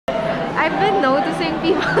I've been noticing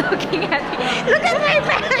people looking at me. Look at my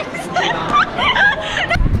bags!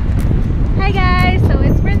 Hi guys, so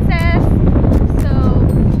it's Princess. So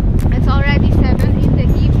it's already 7 in the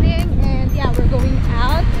evening and yeah, we're going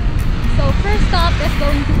out. So first stop is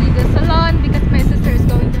going to be the salon because my sister is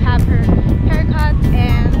going to have her haircut,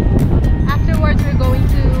 and afterwards we're going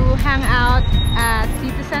to hang out at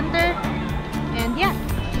City Center. And yeah,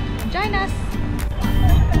 join us!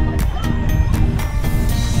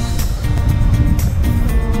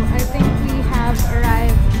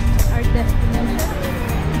 Arrived our destination.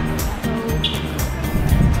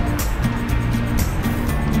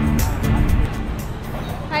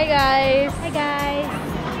 Hi guys! Hi guys!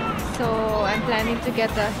 So I'm planning to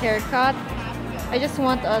get a haircut. I just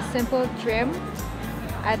want a simple trim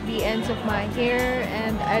at the ends of my hair,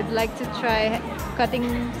 and I'd like to try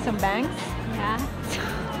cutting some bangs. Yeah.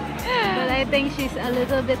 But I think she's a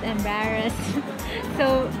little bit embarrassed.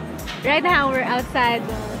 So right now we're outside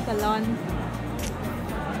the salon.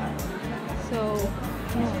 So I'm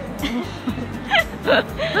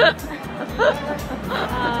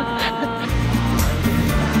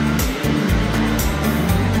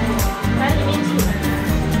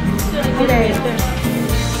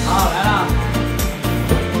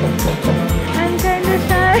kind of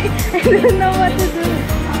shy. I don't know what to do.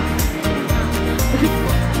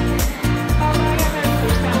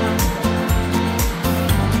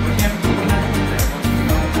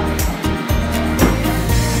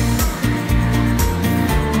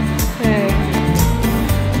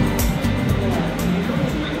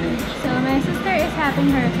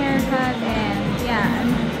 Having her haircut, and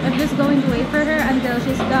yeah, I'm just going to wait for her until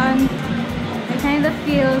she's done. I kind of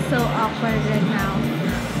feel so awkward right now,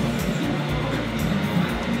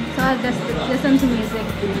 so I'll just listen to music.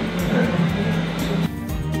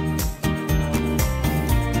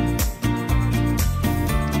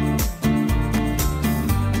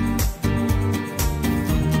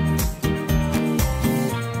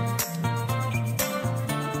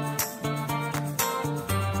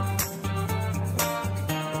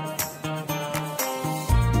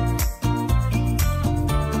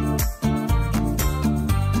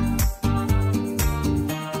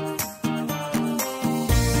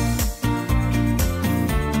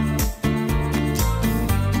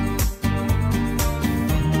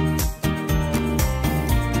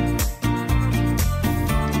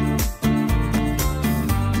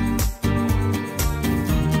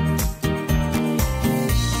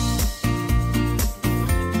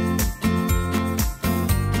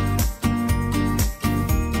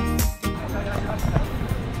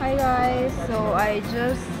 So I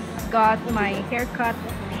just got my haircut.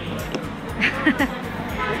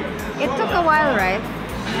 It took a while, right?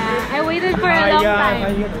 Yeah, I waited for a long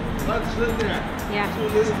time. Yeah.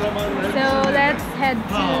 So let's head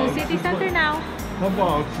to City Center now.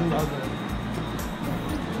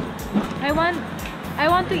 I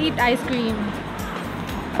want to eat ice cream.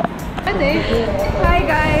 Hi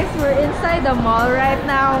guys, we're inside the mall right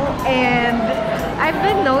now, and I've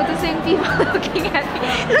been noticing people looking at me.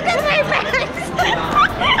 Look at my bags!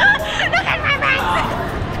 Look at my bags!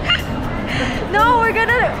 No, we're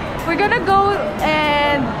gonna go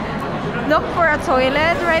and look for a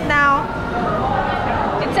toilet right now.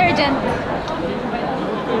 It's urgent.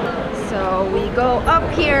 So we go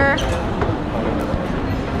up here.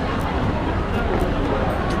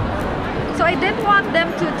 So I didn't want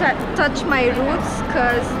them to touch my roots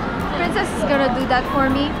because Princess is gonna do that for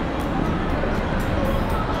me.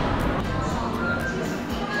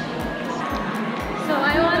 So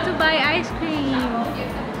I want to buy ice cream.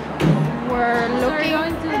 We're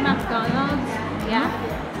going to McDonald's. Yeah.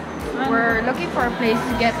 We're looking for a place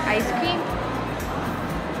to get ice cream.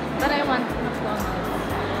 But I want McDonald's.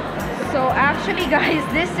 So actually guys,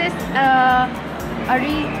 this is a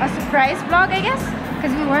surprise vlog, I guess.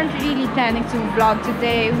 Because we weren't really planning to vlog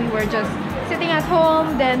today. We were just sitting at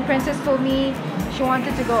home. Then Princess told me she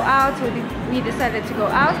wanted to go out, so we decided to go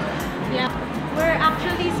out. Yeah, we're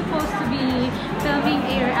actually supposed to be filming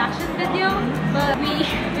a reaction video, but we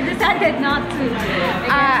decided not to.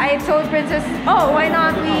 I told Princess, oh, why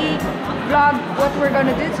not we vlog what we're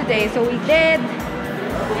gonna do today? So we did,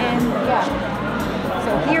 and yeah.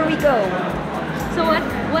 So here we go. So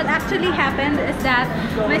what actually happened is that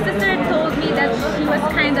my sister told me that she was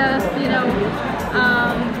kind of, you know,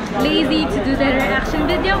 lazy to do the reaction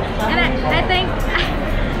video, and I think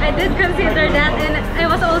I did consider that, and I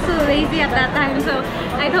was also lazy at that time. So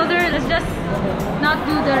I told her, let's just not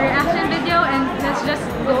do the reaction video and let's just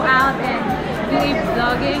go out and do a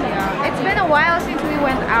vlogging. It's been a while since we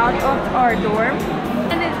went out of our dorm,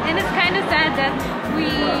 and it's kind of sad that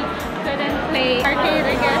we couldn't play arcade,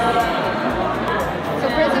 I guess.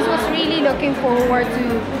 looking forward to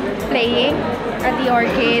playing at the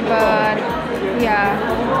arcade, but yeah,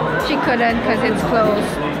 she couldn't because it's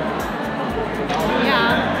closed.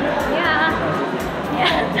 Yeah.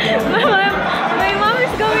 My mom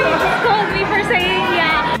is going to scold me for saying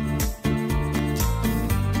yeah.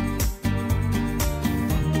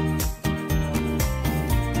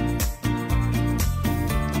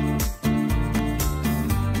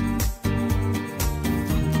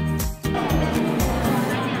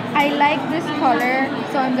 I like this color,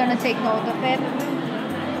 so I'm gonna take note of it.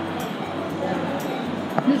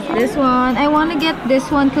 This one, I want to get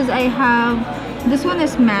this one because I have, this one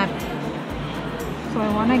is matte. So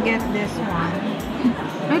I want to get this one.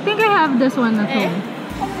 I think I have this one at home.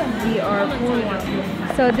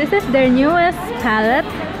 So this is their newest palette.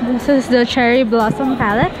 This is the Cherry Blossom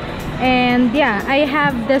palette. And yeah, I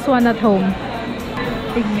have this one at home.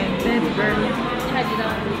 Pigmented burn.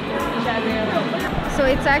 So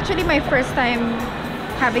it's actually my first time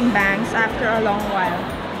having bangs after a long while.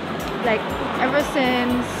 Like ever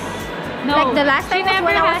since, like the last time was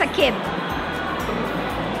when I was a kid.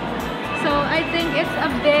 So I think it's a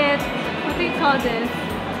bit, what do you call this?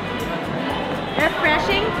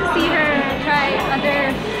 Refreshing to see her try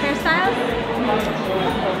other hairstyles.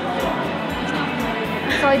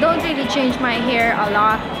 So I don't really change my hair a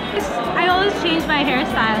lot. I always change my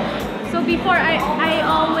hairstyle. So before I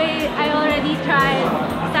already tried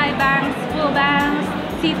side bangs, full bangs,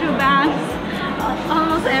 see-through bangs,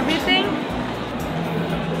 almost everything.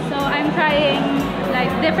 So I'm trying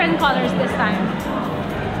like different colors this time.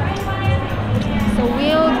 So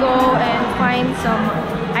we'll go and find some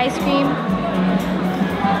ice cream.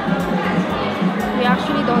 We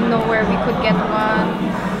actually don't know where we could get one.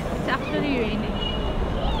 It's actually raining.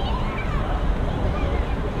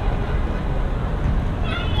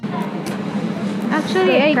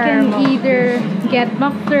 Actually, I can either get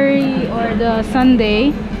McFlurry or the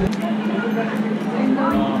sundae. I'm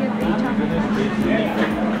going to get a chocolate.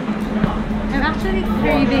 I'm actually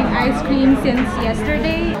craving ice cream since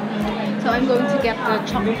yesterday. So I'm going to get the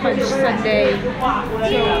chocolate fudge sundae.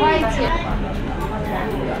 So quite it.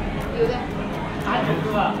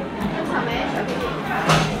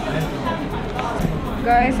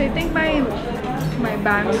 Guys, I think my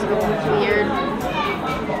bangs look weird.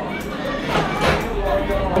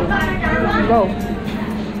 Go.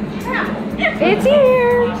 It's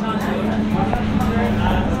here.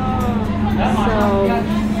 So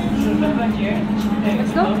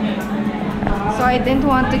let's go. So I didn't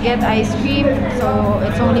want to get ice cream, so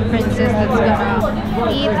it's only Princess that's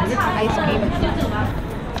gonna eat ice cream.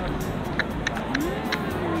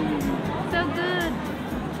 So good.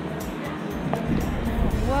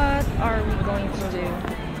 What are we going to do?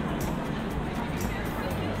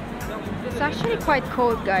 It's actually quite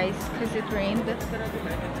cold, guys, because it rained.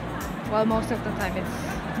 Well, most of the time it's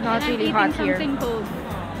not really hot here. Something cold.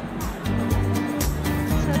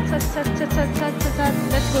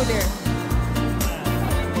 Let's go there.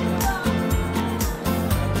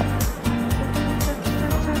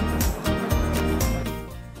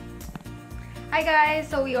 Hi guys,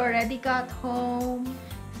 so we already got home.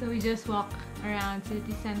 So we just walked around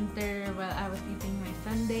city center while I was eating my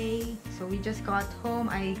sundae. So we just got home.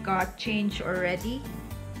 I got changed already.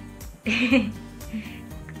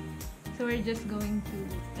 So we're just going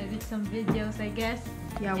to edit some videos, I guess.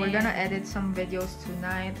 Yeah, we're gonna edit some videos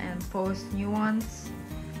tonight and post new ones.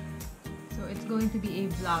 So it's going to be a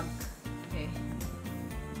vlog. Okay.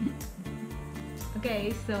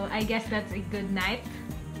 Okay, so I guess that's a good night.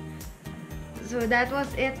 So that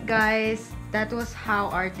was it, guys. That was how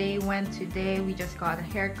our day went today. We just got a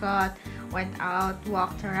haircut, went out,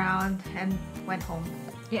 walked around, and went home.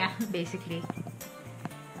 Yeah, basically.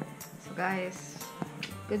 So guys,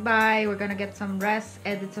 goodbye. We're gonna get some rest,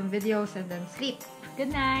 edit some videos, and then sleep.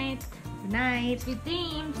 Good night. Good night. Sweet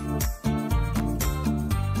dreams.